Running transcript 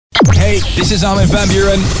Hey, this is Armin van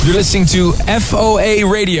Buuren. You're listening to FOA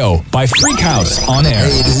Radio by Freakhouze On Air.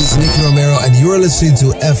 Hey, this is Nicky Romero, and you're listening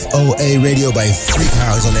to FOA Radio by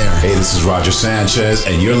Freakhouze On Air. Hey, this is Roger Sanchez,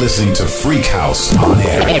 and you're listening to Freakhouze On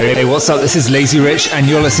Air. Hey, what's up? This is Lazy Rich, and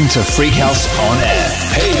you're listening to Freakhouze On Air.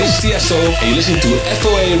 Hey, this is Tiesto, and you're listening to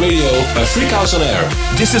FOA Radio by Freakhouze On Air.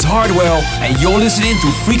 This is Hardwell, and you're listening to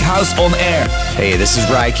Freakhouze On Air. Hey, this is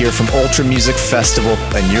Ryk here from Ultra Music Festival,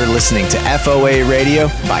 and you're listening to FOA Radio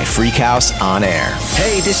by Freakhouze On Air.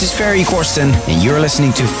 Hey, this is Ferry Corsten, and you're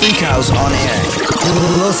listening to Freakhouze On Air.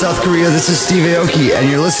 Hello, South Korea. This is Steve Aoki, and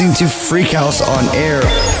you're listening to Freakhouze On Air.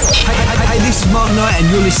 Hey, this is Mark Knight, and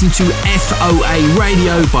you're listening to FOA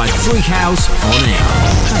Radio by Freakhouze On Air.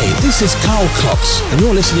 Hey, this is Carl Cox, and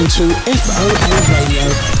you're listening to FOA Radio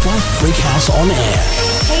by Freakhouze On Air.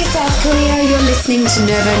 Hey, South Korea, you're listening to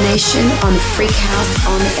Nervo Nation on Freakhouze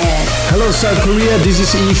On Air. Hello, South Korea, this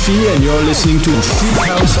is Efi, and you're listening to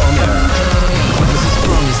Freakhouze On Air. This is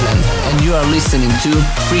Promisland, and you are listening to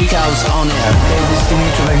Freakhouze On Air. Hey, this is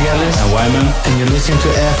Dimitri Vangelis and Wyman, and you're listening to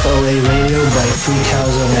FOA Radio by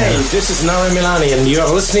Freakhouze On Air. Hey, this is Nari Milani, and you're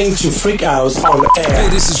listening to Freakhouze On Air. Hey,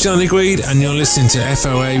 this is Johnny Greed, and you're listening to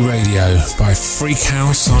FOA Radio by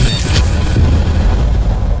Freakhouze On Air.